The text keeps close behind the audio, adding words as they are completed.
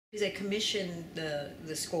Because I commissioned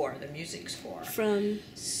the score, the music score From?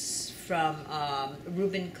 from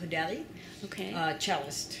Rubin Kodheli, Okay.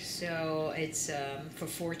 cellist. So it's for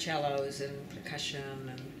 4 cellos and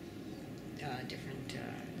percussion and different.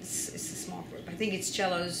 It's a small group. I think it's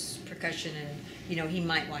cellos, percussion, and he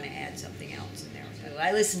might want to add something else in there. So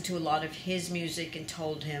I listened to a lot of his music and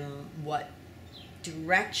told him what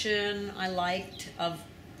direction I liked of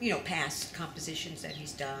past compositions that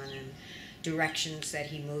he's done and directions that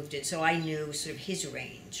he moved it, so I knew sort of his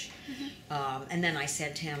range. And then I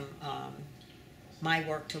sent him my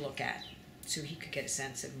work to look at, so he could get a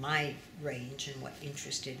sense of my range and what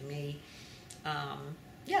interested me. And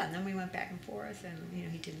then we went back and forth,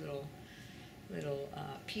 and he did little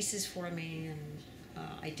pieces for me, and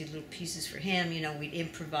I did little pieces for him. We'd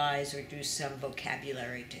improvise or do some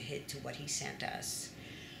vocabulary to hit to what he sent us,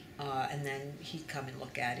 and then he'd come and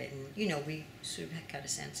look at it, and we sort of got a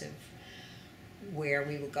sense of where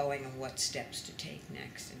we were going and what steps to take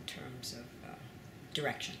next in terms of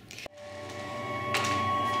direction.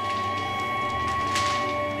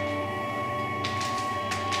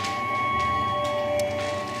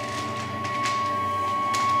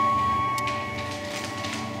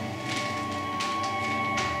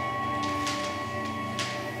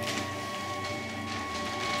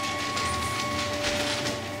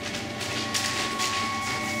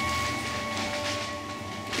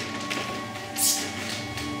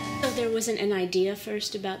 There wasn't an idea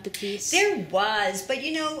first about the piece? There was, but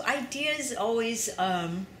ideas always,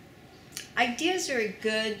 ideas are a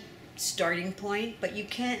good starting point, but you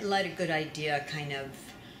can't let a good idea kind of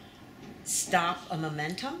stop a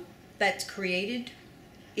momentum that's created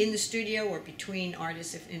in the studio or between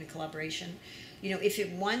artists in a collaboration. If it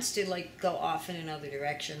wants to go off in another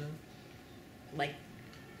direction,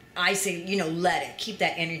 I say, let it, keep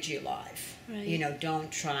that energy alive. Right.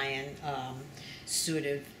 Don't try and sort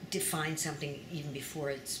of define something even before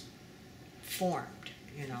it's formed,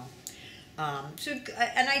 So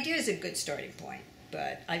an idea is a good starting point,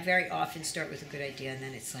 but I very often start with a good idea, and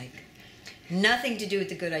then it's nothing to do with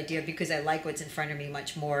the good idea because I like what's in front of me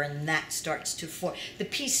much more, and that starts to the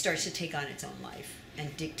piece starts to take on its own life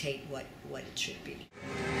and dictate what it should be.